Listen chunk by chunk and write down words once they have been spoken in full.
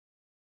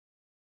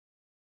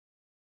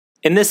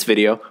In this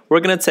video, we're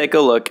going to take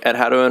a look at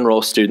how to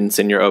enroll students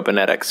in your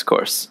edX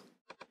course.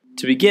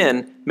 To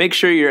begin, make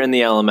sure you're in the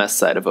LMS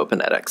side of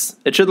edX.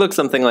 It should look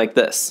something like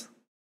this.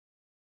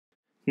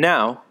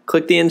 Now,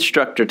 click the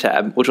Instructor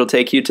tab, which will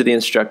take you to the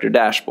Instructor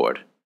dashboard.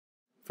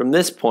 From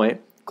this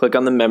point, click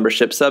on the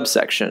Membership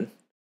subsection.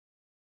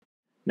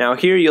 Now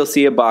here you'll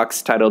see a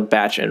box titled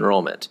Batch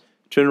Enrollment.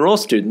 To enroll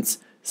students,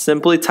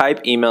 simply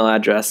type email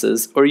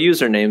addresses or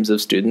usernames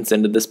of students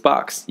into this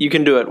box. You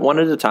can do it one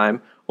at a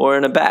time or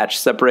in a batch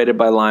separated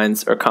by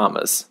lines or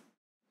commas.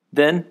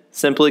 Then,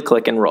 simply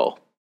click Enroll.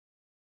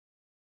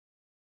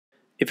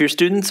 If your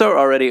students are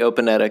already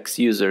edX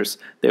users,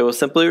 they will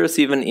simply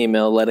receive an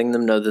email letting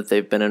them know that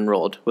they've been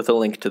enrolled with a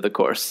link to the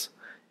course.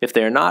 If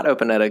they are not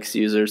edX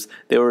users,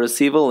 they will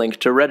receive a link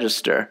to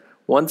register.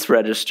 Once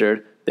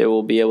registered, they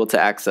will be able to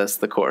access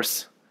the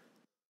course.